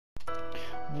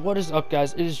What is up,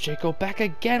 guys? It is Jaco back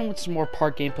again with some more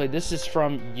park gameplay. This is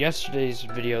from yesterday's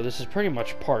video. This is pretty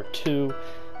much part 2,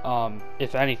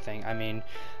 if anything. I mean,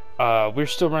 we're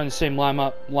still running the same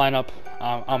lineup.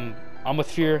 I'm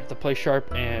with Fear, the Play Sharp,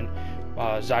 and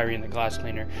Zyrian, the Glass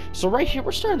Cleaner. So right here,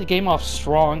 we're starting the game off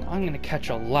strong. I'm gonna catch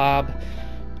a lob,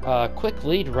 quick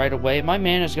lead right away. My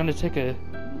man is gonna take a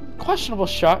questionable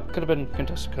shot. Could have been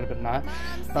contested, could have been not.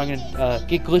 But I'm gonna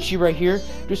get glitchy right here,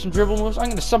 do some dribble moves. I'm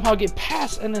gonna somehow get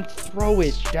past and then throw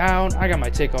it down. I got my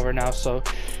takeover now, so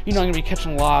you know I'm gonna be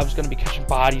catching lobs, gonna be catching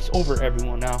bodies over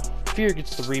everyone now. Fear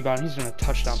gets the rebound. He's gonna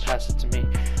touchdown pass it to me.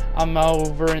 I'm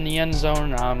over in the end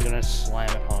zone. I'm gonna slam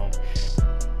it home.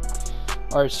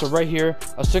 All right, so right here,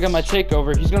 I still got my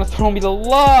takeover. He's gonna throw me the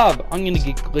lob. I'm gonna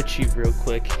get glitchy real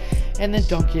quick and then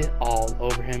dunk it all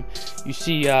over him. You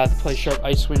see the Play Sharp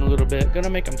ice swing a little bit. Gonna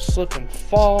make him slip and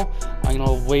fall. I'm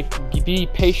gonna wait, be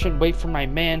patient, wait for my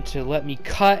man to let me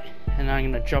cut, and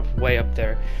I'm gonna jump way up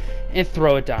there and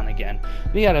throw it down again.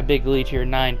 We got a big lead here,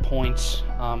 9 points.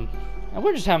 And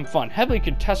we're just having fun. Heavily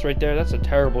contest right there. That's a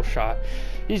terrible shot.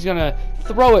 He's gonna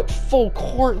throw it full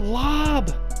court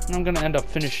lob, and I'm gonna end up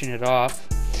finishing it off.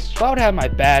 If I would have my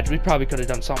badge, we probably could have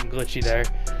done something glitchy there.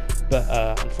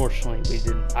 But unfortunately,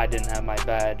 I didn't have my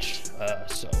badge,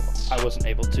 so I wasn't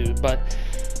able to. But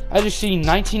as you see,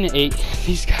 19-8.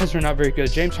 These guys are not very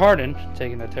good. James Harden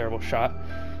taking a terrible shot.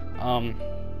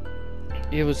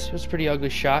 It was a pretty ugly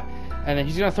shot. And then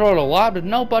he's gonna throw it a lob to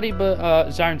nobody, but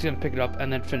Zyrian's gonna pick it up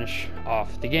and then finish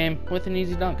off the game with an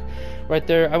easy dunk. Right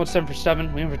there, I went 7 for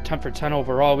 7. We went for 10 for 10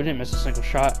 overall. We didn't miss a single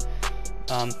shot.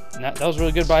 That was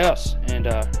really good by us. And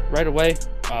right away,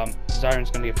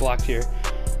 Zyrian's gonna get blocked here.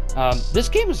 This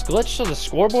game was glitched, so the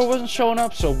scoreboard wasn't showing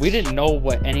up, so we didn't know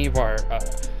what any of our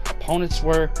opponents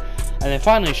were. And then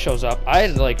finally it shows up. I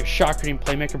had like a shot creating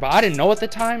playmaker, but I didn't know at the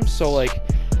time, so like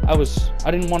I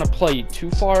didn't want to play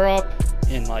too far up,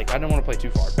 and like I didn't want to play too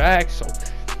far back. So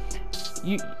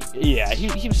he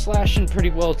was slashing pretty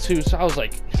well too. So I was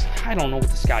like, I don't know what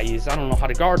this guy is. I don't know how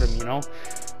to guard him, you know.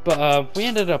 But we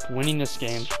ended up winning this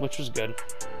game, which was good.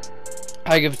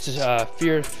 I give it to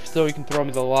Fear, so he can throw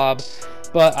me the lob.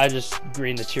 But I just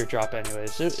greened the teardrop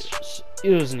anyways.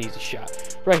 It was an easy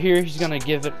shot. Right here, he's going to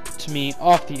give it to me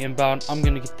off the inbound. I'm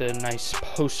going to get the nice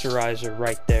posterizer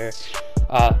right there.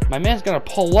 My man's going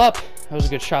to pull up. That was a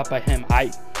good shot by him.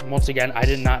 Once again, I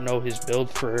did not know his build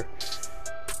for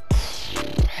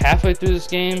halfway through this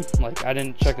game. Like, I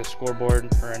didn't check the scoreboard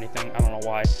or anything. I don't know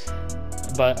why.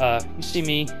 But you see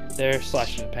me there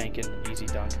slashing the paint, getting an easy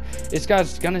dunk. This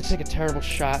guy's gonna take a terrible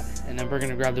shot, and then we're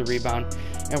gonna grab the rebound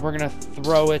and we're gonna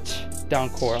throw it down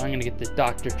court. I'm gonna get the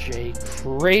Dr. J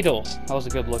cradle. That was a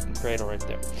good looking cradle right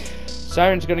there.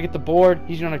 Zyrian's gonna get the board.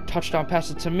 He's gonna touchdown pass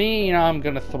it to me, and I'm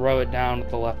gonna throw it down with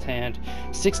the left hand.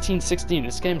 16-16.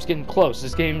 This game's getting close.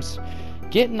 This game's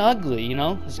getting ugly, you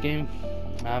know. This game,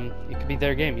 it could be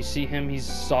their game. You see him, he's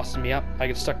saucing me up. I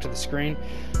get stuck to the screen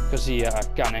because he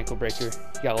got an ankle breaker.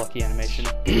 He got a lucky animation.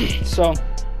 So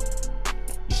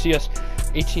you see us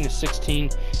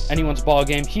 18-16, anyone's ball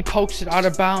game. He pokes it out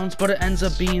of bounds, but it ends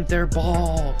up being their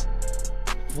ball.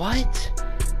 What?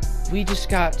 We just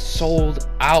got sold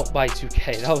out by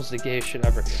 2K. That was the gayest shit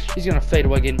ever. He's gonna fade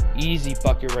away, get an easy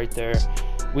bucket right there.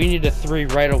 We need a 3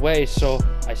 right away, so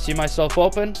I see myself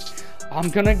open. I'm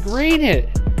gonna green it.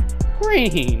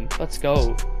 Green. Let's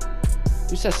go.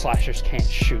 Who says slashers can't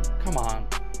shoot? Come on.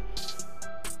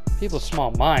 People with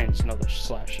small minds know that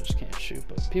slashers can't shoot,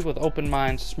 but people with open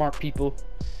minds, smart people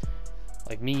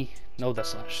like me, know that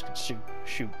slashers can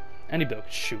shoot. Any build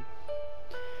can shoot.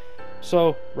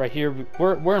 So right here,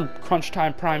 we're in crunch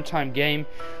time, prime time game.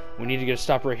 We need to get a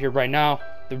stop right here, right now.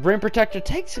 The rim protector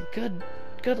takes a good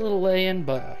little lay in,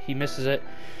 but he misses it.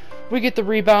 We get the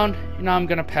rebound, and now I'm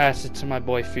gonna pass it to my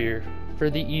boy Fear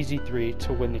for the easy 3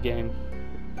 to win the game.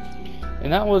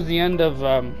 And that was the end of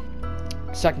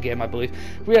second game, I believe.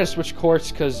 We had to switch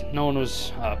courts because no one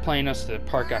was playing us. The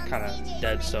park got kind of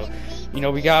dead, so you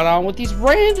know we got on with these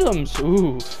randoms.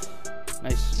 Ooh,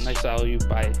 nice alley-oop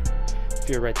by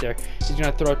Fear right there. He's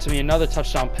gonna throw it to me. Another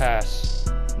touchdown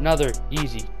pass. Another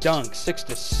easy dunk.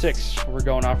 6-6. We're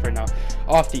going off right now.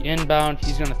 Off the inbound,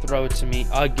 he's gonna throw it to me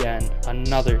again.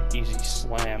 Another easy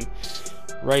slam.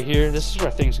 Right here, this is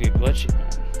where things get glitchy, man.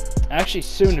 Actually,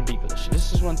 soon to be glitchy.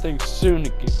 This is when things soon to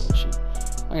get glitchy.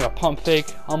 I'm gonna pump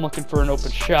fake. I'm looking for an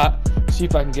open shot. See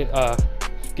if I can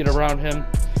get around him.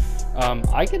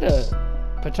 I get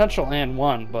a potential and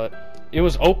 1, but it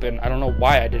was open. I don't know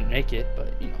why I didn't make it,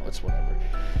 but you know, it's whatever.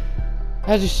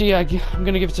 As you see, I'm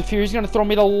gonna give it to Fear. He's gonna throw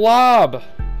me the lob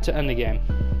to end the game.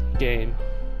 Game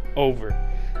over.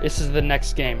 This is the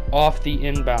next game. Off the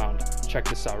inbound. Check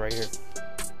this out right here.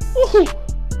 Woohoo!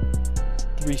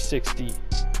 360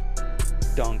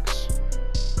 dunks.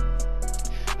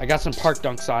 I got some park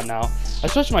dunks on now. I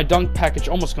switched my dunk package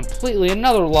almost completely.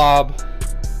 Another lob.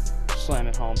 Slam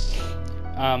it home.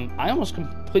 I almost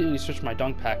completely switched my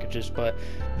dunk packages, but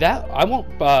that I won't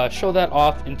show that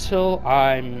off until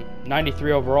I'm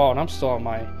 93 overall, and I'm still on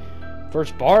my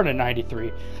first bar to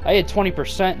 93. I hit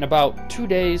 20% in about 2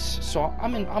 days, so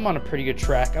I'm on a pretty good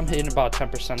track. I'm hitting about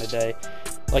 10% a day.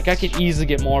 Like, I could easily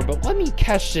get more, but let me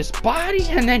catch this body,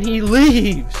 and then he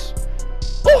leaves.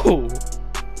 Ooh,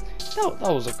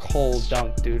 that was a cold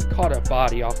dunk, dude. Caught a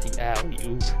body off the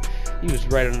alley-oop. He was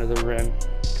right under the rim.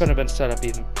 Couldn't have been set up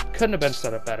even. Couldn't have been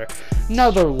set up better.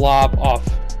 Another lob off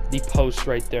the post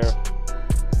right there.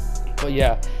 But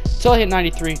yeah, until I hit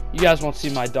 93, you guys won't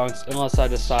see my dunks unless I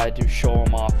decide to show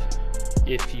them off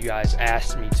if you guys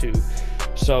ask me to.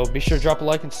 So be sure to drop a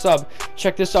like and sub.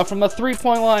 Check this out from the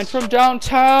 3-point line from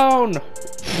downtown.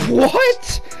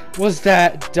 What was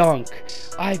that dunk?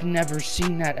 I've never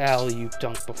seen that alley-oop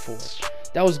dunk before.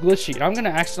 That was glitchy. I'm going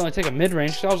to accidentally take a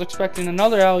mid-range because I was expecting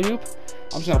another alley-oop.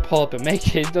 I'm just going to pull up and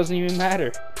make it. It doesn't even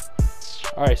matter.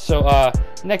 Alright, so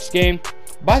next game.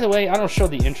 By the way, I don't show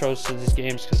the intros to these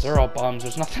games because they're all bums.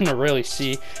 There's nothing to really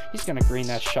see. He's going to green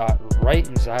that shot right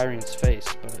in Zyrian's face.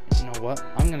 But you know what?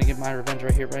 I'm going to get my revenge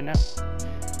right here, right now.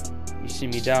 You see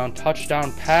me down.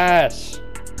 Touchdown pass.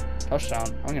 Touchdown.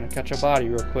 I'm going to catch a body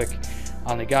real quick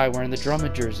on the guy wearing the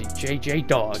Drummond jersey. JJ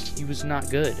Dog. He was not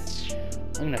good.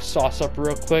 I'm going to sauce up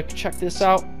real quick. Check this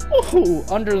out. Ooh,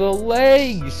 under the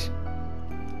legs.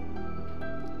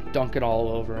 Dunk it all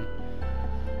over him.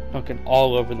 Dunking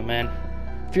all over the man.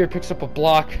 Fear picks up a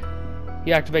block.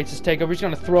 He activates his takeover. He's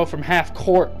going to throw from half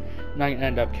court. And I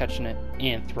end up catching it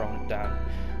and throwing it down.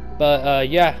 But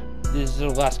yeah, this is the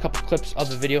last couple clips of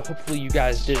the video. Hopefully you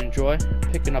guys did enjoy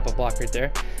picking up a block right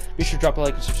there. Be sure to drop a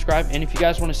like and subscribe. And if you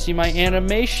guys want to see my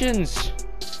animations,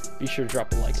 be sure to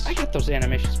drop a like. I got those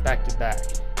animations back to back.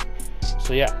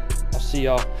 So yeah, I'll see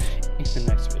y'all in the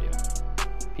next video.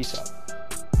 Peace out.